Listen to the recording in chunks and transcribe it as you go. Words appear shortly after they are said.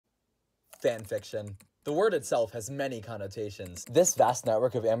Fanfiction. The word itself has many connotations. This vast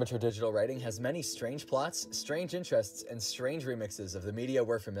network of amateur digital writing has many strange plots, strange interests, and strange remixes of the media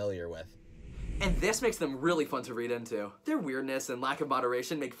we're familiar with. And this makes them really fun to read into. Their weirdness and lack of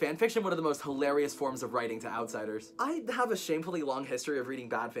moderation make fanfiction one of the most hilarious forms of writing to outsiders. I have a shamefully long history of reading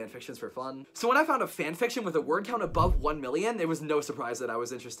bad fanfictions for fun, so when I found a fanfiction with a word count above 1 million, it was no surprise that I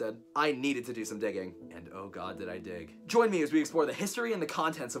was interested. I needed to do some digging. And oh god did I dig. Join me as we explore the history and the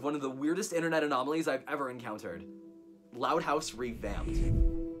contents of one of the weirdest internet anomalies I've ever encountered. Loud House Revamped.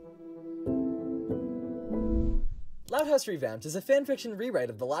 Loud House Revamped is a fanfiction rewrite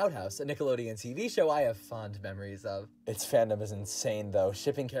of The Loud House, a Nickelodeon TV show I have fond memories of. Its fandom is insane though,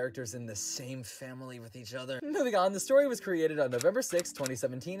 shipping characters in the same family with each other. Moving on, the story was created on November 6,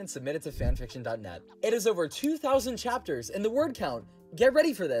 2017 and submitted to fanfiction.net. It is over 2,000 chapters and the word count, get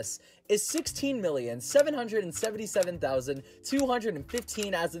ready for this, is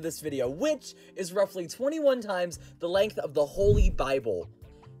 16,777,215 as of this video, which is roughly 21 times the length of the Holy Bible.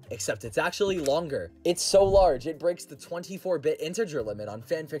 Except it's actually longer. It's so large, it breaks the 24-bit integer limit on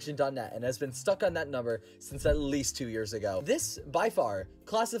fanfiction.net and has been stuck on that number since at least 2 years ago. This, by far,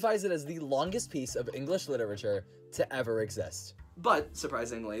 classifies it as the longest piece of English literature to ever exist. But,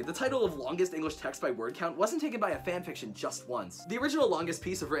 surprisingly, the title of longest English text by word count wasn't taken by a fanfiction just once. The original longest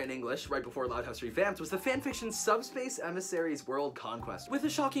piece of written English, right before Loud House Revamped, was the fanfiction Subspace Emissaries World Conquest, with a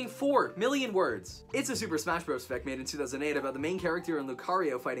shocking 4 million words. It's a Super Smash Bros. Fic made in 2008 about the main character and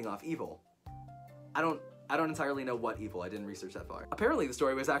Lucario fighting off evil. I don't entirely know what evil, I didn't research that far. Apparently the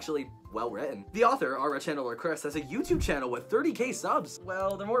story was actually well written. The author, our channeler Chris, has a YouTube channel with 30k subs.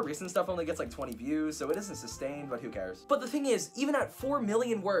 Well, the more recent stuff only gets like 20 views, so it isn't sustained, but who cares? But the thing is, even at 4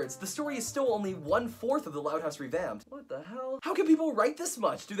 million words, the story is still only 1/4 of the Loud House Revamped. What the hell? How can people write this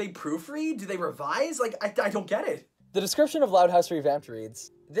much? Do they proofread? Do they revise? Like, I don't get it. The description of Loud House Revamped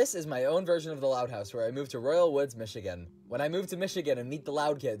reads, "This is my own version of the Loud House where I moved to Royal Woods, Michigan. When I move to Michigan and meet the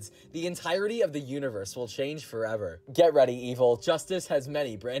Loud Kids, the entirety of the universe will change forever. Get ready, evil. Justice has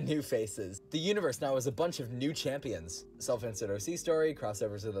many brand new faces. The universe now has a bunch of new champions. Self-insert OC story,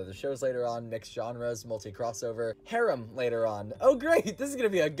 crossovers with other shows later on, mixed genres, multi-crossover, harem later on. Oh great, this is gonna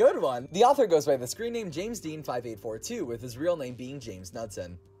be a good one." The author goes by the screen name James Dean 5842, with his real name being James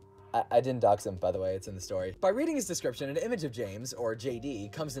Knudson. I didn't dox him, by the way, it's in the story. By reading his description, an image of James, or JD,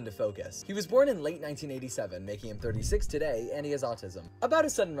 comes into focus. He was born in late 1987, making him 36 today, and he has autism. About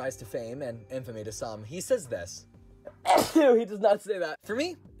his sudden rise to fame, and infamy to some, he says this. He does not say that. For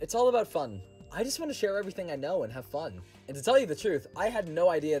me, it's all about fun. I just want to share everything I know and have fun. And to tell you the truth, I had no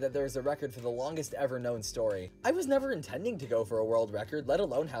idea that there was a record for the longest ever known story. I was never intending to go for a world record, let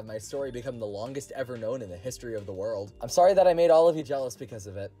alone have my story become the longest ever known in the history of the world. I'm sorry that I made all of you jealous because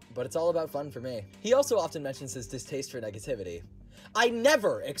of it, but it's all about fun for me. He also often mentions his distaste for negativity. I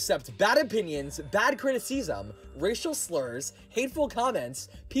never accept bad opinions, bad criticism, racial slurs, hateful comments,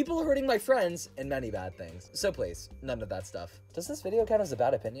 people hurting my friends, and many bad things. So please, none of that stuff. Does this video count as a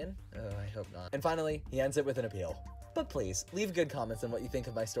bad opinion? Oh, I hope not. And finally, he ends it with an appeal. But please, leave good comments on what you think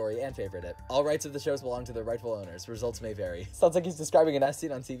of my story and favorite it. All rights of the shows belong to their rightful owners. Results may vary. Sounds like he's describing an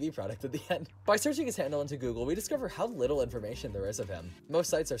as-seen on TV product at the end. By searching his handle into Google, we discover how little information there is of him. Most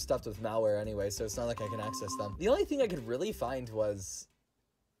sites are stuffed with malware anyway, so it's not like I can access them. The only thing I could really find was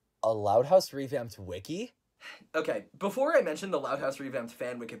a Loud House Revamped wiki? Okay, before I mention the Loud House Revamped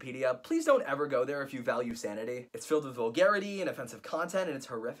fan Wikipedia, please don't ever go there if you value sanity. It's filled with vulgarity and offensive content, and it's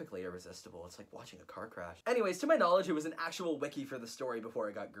horrifically irresistible. It's like watching a car crash. Anyways, to my knowledge, it was an actual wiki for the story before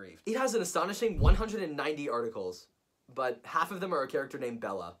it got griefed. It has an astonishing 190 articles, but half of them are a character named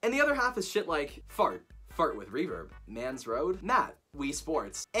Bella. And the other half is shit like fart with reverb, Man's Road, Matt, Wii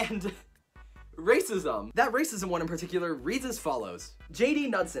Sports, and racism. That racism one in particular reads as follows.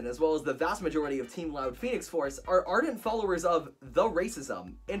 JD Knudson, as well as the vast majority of Team Loud Phoenix Force, are ardent followers of the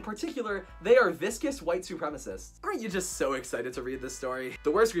racism. In particular, they are viscous white supremacists. Aren't you just so excited to read this story?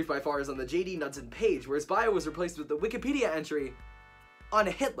 The worst grief by far is on the JD Knudson page, where his bio was replaced with the Wikipedia entry on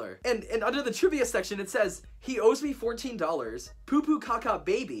Hitler. And under the trivia section it says, he owes me $14, poo poo caca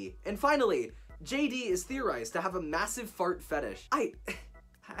baby, and finally, JD is theorized to have a massive fart fetish.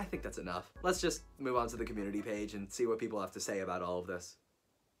 I think that's enough. Let's just move on to the community page and see what people have to say about all of this.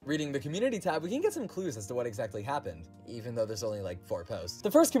 Reading the community tab, we can get some clues as to what exactly happened, even though there's only like 4 posts. The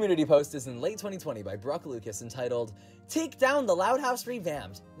first community post is in late 2020 by Brock Lucas entitled, "Take down the Loud House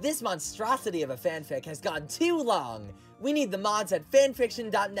Revamped. This monstrosity of a fanfic has gone too long. We need the mods at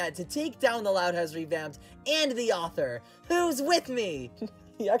fanfiction.net to take down the Loud House Revamped and the author. Who's with me?"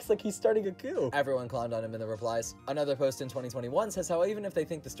 He acts like he's starting a coup. Everyone clowned on him in the replies. Another post in 2021 says how even if they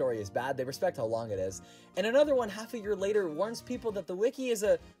think the story is bad, they respect how long it is. And another one half a year later warns people that the wiki is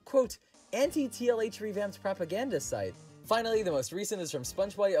a, quote, anti-TLH revamped propaganda site. Finally, the most recent is from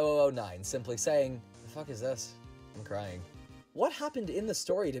SpongeBoy0009, simply saying, "The fuck is this? I'm crying." What happened in the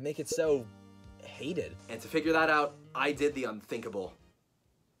story to make it so hated? And to figure that out, I did the unthinkable.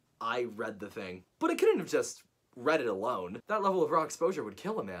 I read the thing. But I couldn't have just read it alone. That level of raw exposure would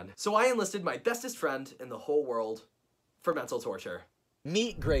kill a man. So I enlisted my bestest friend in the whole world for mental torture.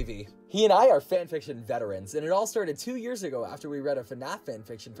 Meet Gravy. He and I are fanfiction veterans, and it all started 2 years ago after we read a FNAF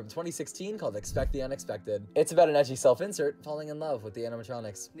fanfiction from 2016 called Expect the Unexpected. It's about an edgy self-insert falling in love with the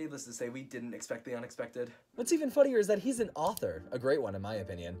animatronics. Needless to say, we didn't expect the unexpected. What's even funnier is that he's an author, a great one in my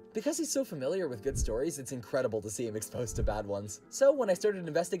opinion. Because he's so familiar with good stories, it's incredible to see him exposed to bad ones. So when I started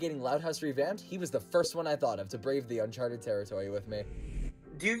investigating Loud House Revamped, he was the first one I thought of to brave the uncharted territory with me.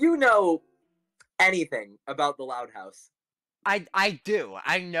 Do you know anything about the Loud House? I do.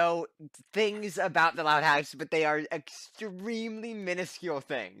 I know things about the Loud House, but they are extremely minuscule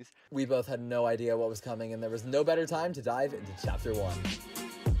things. We both had no idea what was coming, and there was no better time to dive into Chapter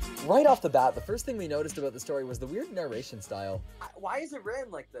 1. Right off the bat, the first thing we noticed about the story was the weird narration style. Why is it written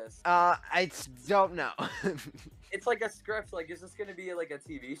like this? I don't know. It's like a script. Like, is this gonna be like a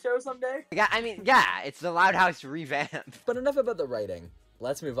TV show someday? Yeah, I mean, yeah, it's the Loud House Revamped. But enough about the writing.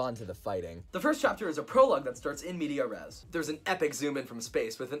 Let's move on to the fighting. The first chapter is a prologue that starts in media res. There's an epic zoom in from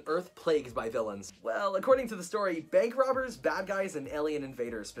space with an Earth plagued by villains. Well, according to the story, bank robbers, bad guys, and alien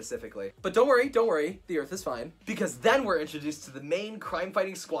invaders specifically. But don't worry, the Earth is fine. Because then we're introduced to the main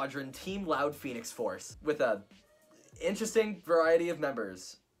crime-fighting squadron, Team Loud Phoenix Force, with a interesting variety of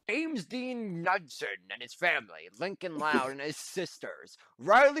members. James Dean Knudson and his family, Lincoln Loud and his sisters,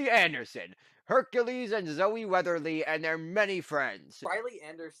 Riley Anderson, Hercules and Zoe Weatherly, and their many friends. Riley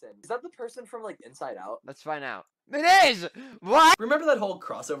Anderson. Is that the person from, like, Inside Out? Let's find out. It is! What? Remember that whole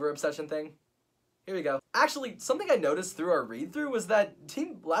crossover obsession thing? Here we go. Actually, something I noticed through our read-through was that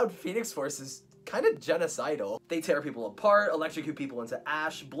Team Loud Phoenix Force is kind of genocidal. They tear people apart, electrocute people into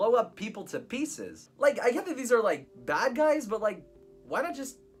ash, blow up people to pieces. Like, I get that these are, like, bad guys, but, like, why not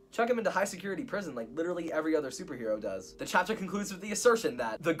just chuck him into high-security prison like literally every other superhero does? The chapter concludes with the assertion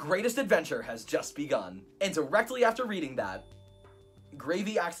that the greatest adventure has just begun. And directly after reading that,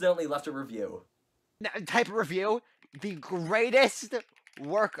 Gravy accidentally left a review. Type of review? The greatest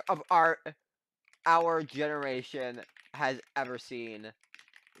work of art our generation has ever seen.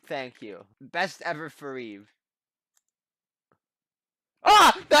 Thank you. Best ever for Eve.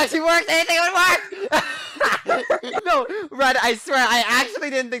 Ah! That actually worked! Anything would work! No, Red, I swear, I actually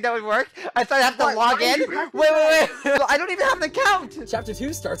didn't think that would work. I thought I'd have to log in. Wait. I don't even have an account! Chapter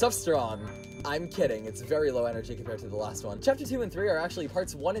 2 starts off strong. I'm kidding, it's very low energy compared to the last one. Chapter 2 and 3 are actually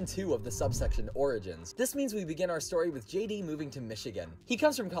parts 1 and 2 of the subsection Origins. This means we begin our story with JD moving to Michigan. He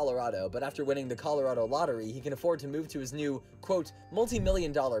comes from Colorado, but after winning the Colorado lottery, he can afford to move to his new, quote,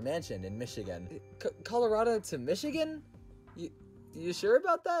 multi-million-dollar mansion in Michigan. Colorado to Michigan? You sure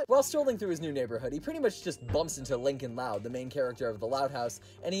about that? While strolling through his new neighborhood, he pretty much just bumps into Lincoln Loud, the main character of the Loud House,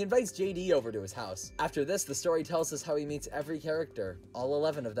 and he invites JD over to his house. After this, the story tells us how he meets every character, all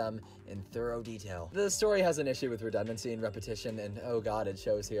 11 of them, in thorough detail. The story has an issue with redundancy and repetition, and oh god, it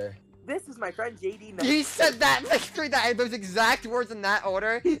shows here. This is my friend JD Knudson. He said that like those exact words in that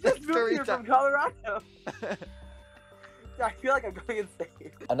order. He just moved here from Colorado. I feel like I'm going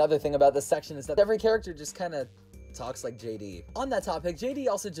insane. Another thing about this section is that every character just kind of talks like JD. On that topic, JD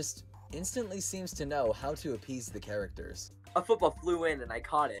also just instantly seems to know how to appease the characters. A football flew in and I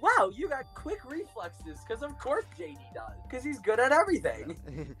caught it. Wow, you got quick reflexes, because of course JD does. Because he's good at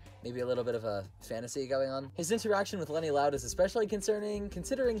everything. Maybe a little bit of a fantasy going on. His interaction with Lenny Loud is especially concerning,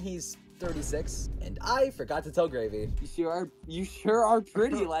 considering he's 36, and I forgot to tell Gravy. You sure are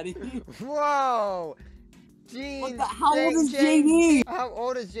pretty, Lenny. Whoa! Jeez, How old is JD? How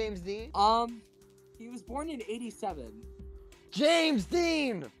old is James Dean? He was born in 87. James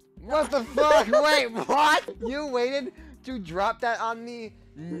Dean! What the fuck? Wait, what? You waited to drop that on me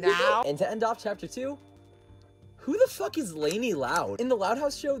now? And to end off chapter 2, who the fuck is Lainey Loud? In the Loud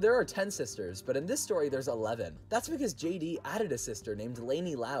House show, there are 10 sisters, but in this story, there's 11. That's because JD added a sister named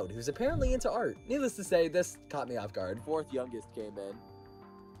Lainey Loud, who's apparently into art. Needless to say, this caught me off guard. Fourth youngest came in.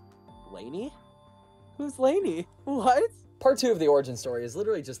 Lainey? Who's Lainey? What? Part 2 of the origin story is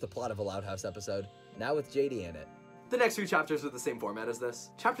literally just the plot of a Loud House episode, now with JD in it. The next two chapters are the same format as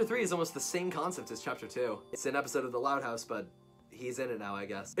this. Chapter 3 is almost the same concept as Chapter 2. It's an episode of the Loud House, but He's in it now, I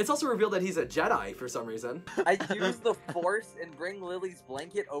guess. It's also revealed that he's a Jedi for some reason. I use the Force and bring Lily's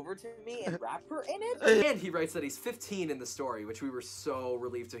blanket over to me and wrap her in it? And he writes that he's 15 in the story, which we were so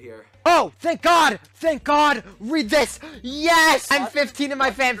relieved to hear. Oh, thank God! Thank God! Read this! Yes! I'm 15 in my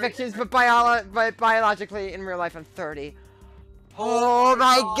fanfictions, but biologically, in real life, I'm 30. Oh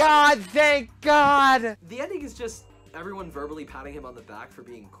my God! Thank God! The ending is just everyone verbally patting him on the back for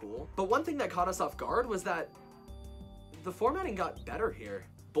being cool. But one thing that caught us off guard was that the formatting got better here.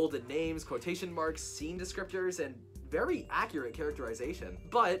 Bolded names, quotation marks, scene descriptors, and very accurate characterization.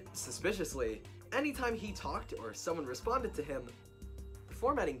 But, suspiciously, anytime he talked or someone responded to him, the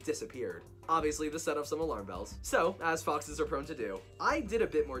formatting disappeared. Obviously, this set off some alarm bells. So, as foxes are prone to do, I did a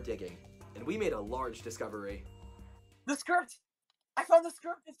bit more digging, and we made a large discovery. The script! I found the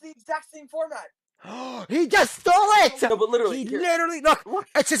script! It's the exact same format! He just stole it! No, but literally, He here. literally, look!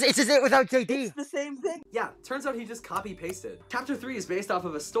 It's just it without JD. It's the same thing! Yeah, turns out he just copy-pasted. Chapter 3 is based off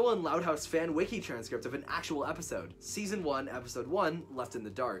of a stolen Loud House fan wiki transcript of an actual episode. Season 1, Episode 1, Left in the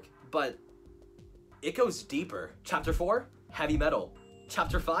Dark. But it goes deeper. Chapter 4, Heavy Metal.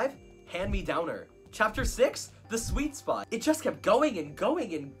 Chapter 5, Hand Me Downer. Chapter 6, The Sweet Spot. It just kept going and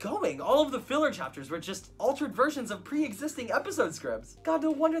going and going. All of the filler chapters were just altered versions of pre-existing episode scripts. God,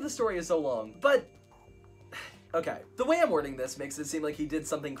 no wonder the story is so long. But okay, the way I'm wording this makes it seem like he did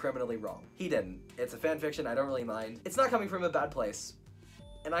something criminally wrong. He didn't. It's a fanfiction, I don't really mind. It's not coming from a bad place.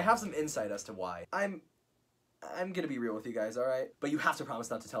 And I have some insight as to why. I'm gonna be real with you guys, alright? But you have to promise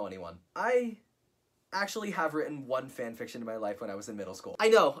not to tell anyone. I actually have written one fanfiction in my life when I was in middle school. I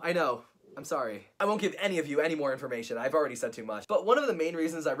know. I'm sorry. I won't give any of you any more information. I've already said too much. But one of the main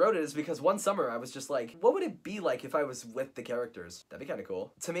reasons I wrote it is because one summer I was just like, what would it be like if I was with the characters? That'd be kind of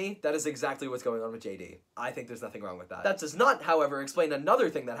cool. To me, that is exactly what's going on with JD. I think there's nothing wrong with that. That does not, however, explain another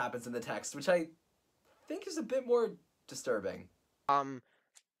thing that happens in the text, which I think is a bit more disturbing.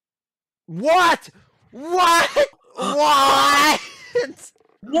 What? What? What?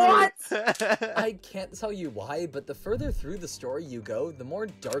 What? I can't tell you why, but the further through the story you go, the more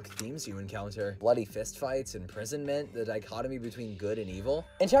dark themes you encounter. Bloody fistfights, imprisonment, the dichotomy between good and evil.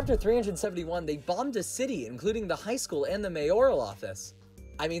 In chapter 371, they bombed a city, including the high school and the mayoral office.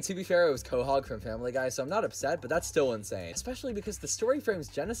 I mean, to be fair, it was Quahog from Family Guy, so I'm not upset, but that's still insane. Especially because the story frames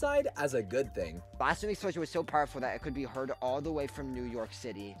genocide as a good thing. Blasphemy exposure was so powerful that it could be heard all the way from New York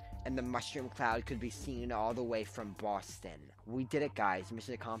City, and the mushroom cloud could be seen all the way from Boston. We did it, guys.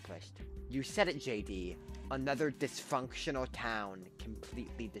 Mission accomplished. You said it, JD. Another dysfunctional town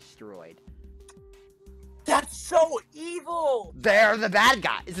completely destroyed. That's so evil! They're the bad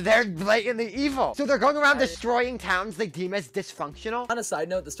guys. They're blatantly evil. So they're going around destroying towns they deem as dysfunctional? On a side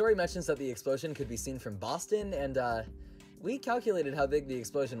note, the story mentions that the explosion could be seen from Boston, and we calculated how big the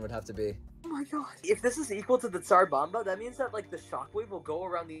explosion would have to be. Oh my god. If this is equal to the Tsar Bomba, that means that, like, the shockwave will go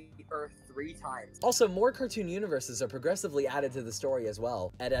around the Earth 3 times. Also, more cartoon universes are progressively added to the story as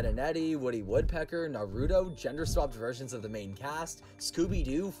well. Ed, Edd and Eddy, Woody Woodpecker, Naruto, gender-swapped versions of the main cast,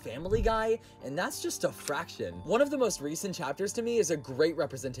 Scooby-Doo, Family Guy, and that's just a fraction. One of the most recent chapters to me is a great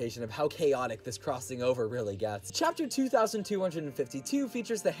representation of how chaotic this crossing over really gets. Chapter 2252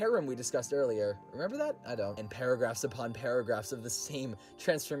 features the harem we discussed earlier. Remember that? I don't. And paragraphs upon paragraphs of the same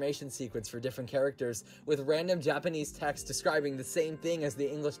transformation sequence for different characters, with random Japanese text describing the same thing as the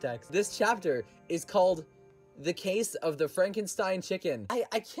English text. This chapter is called The Case of the Frankenstein Chicken.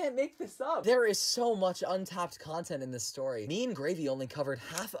 I can't make this up. There is so much untapped content in this story. Me and Gravy only covered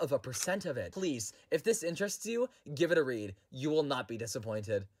 0.5% of it. Please, if this interests you, give it a read. You will not be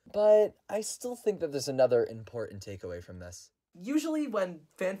disappointed. But I still think that there's another important takeaway from this. Usually when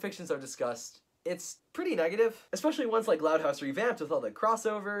fanfictions are discussed, it's pretty negative, especially ones like Loud House Revamped with all the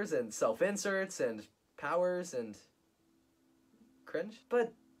crossovers and self-inserts and powers and cringe.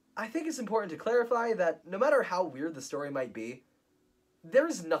 But I think it's important to clarify that no matter how weird the story might be, there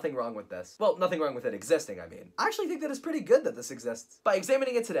is nothing wrong with this. Well, nothing wrong with it existing, I mean. I actually think that it's pretty good that this exists. By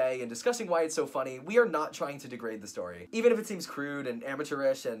examining it today and discussing why it's so funny, we are not trying to degrade the story. Even if it seems crude and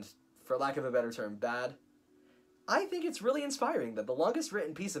amateurish and, for lack of a better term, bad, I think it's really inspiring that the longest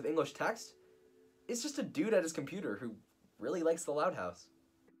written piece of English text is just a dude at his computer who really likes the Loud House.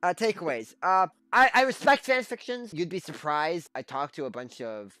 Takeaways. I respect fanfictions. You'd be surprised. I talked to a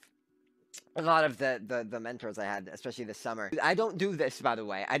lot of the mentors I had, especially this summer. I don't do this, by the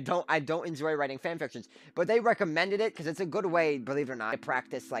way. I don't enjoy writing fanfictions, but they recommended it because it's a good way, believe it or not. I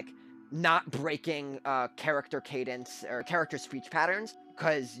practice, like, not breaking character cadence or character speech patterns,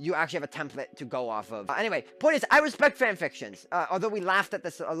 because you actually have a template to go off of. Anyway, point is, I respect fanfictions, although we laughed at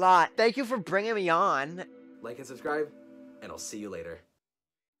this a lot. Thank you for bringing me on. Like and subscribe, and I'll see you later.